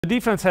The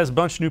defense has a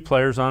bunch of new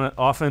players on it.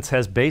 Offense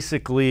has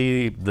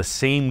basically the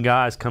same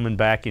guys coming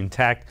back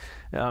intact.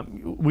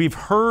 We've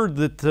heard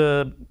that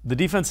the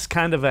defense is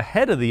kind of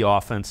ahead of the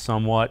offense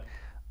somewhat.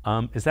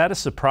 Is that a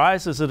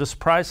surprise? Is it a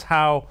surprise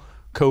how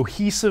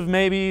cohesive,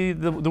 maybe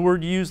the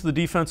word you use, the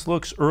defense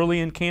looks early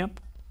in camp?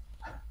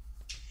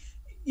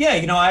 Yeah,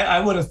 I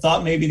would have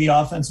thought maybe the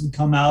offense would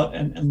come out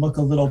and look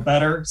a little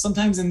better.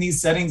 Sometimes in these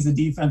settings, the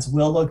defense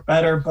will look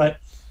better, but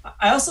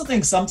I also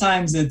think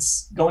sometimes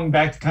it's going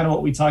back to kind of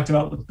what we talked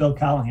about with Bill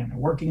Callahan. They're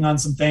working on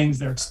some things,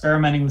 they're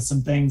experimenting with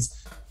some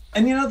things.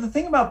 And, the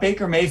thing about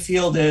Baker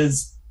Mayfield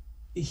is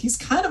he's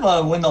kind of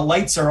a when the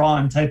lights are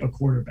on type of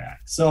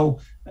quarterback. So,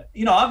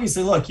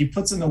 obviously, look, he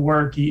puts in the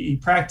work, he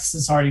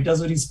practices hard, he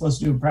does what he's supposed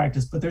to do in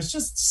practice, but there's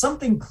just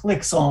something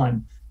clicks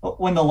on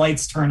when the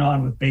lights turn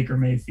on with Baker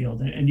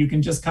Mayfield, and you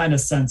can just kind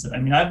of sense it. I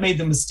mean, I've made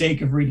the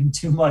mistake of reading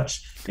too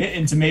much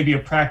into maybe a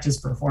practice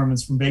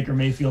performance from Baker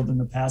Mayfield in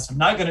the past. I'm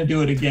not going to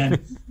do it again.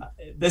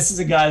 This is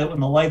a guy that when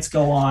the lights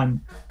go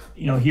on,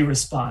 he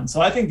responds.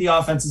 So I think the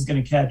offense is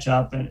going to catch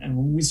up, and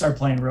when we start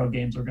playing real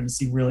games, we're going to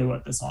see really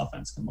what this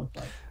offense can look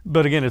like.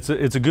 But again, it's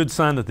a good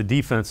sign that the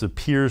defense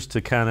appears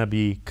to kind of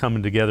be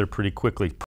coming together pretty quickly.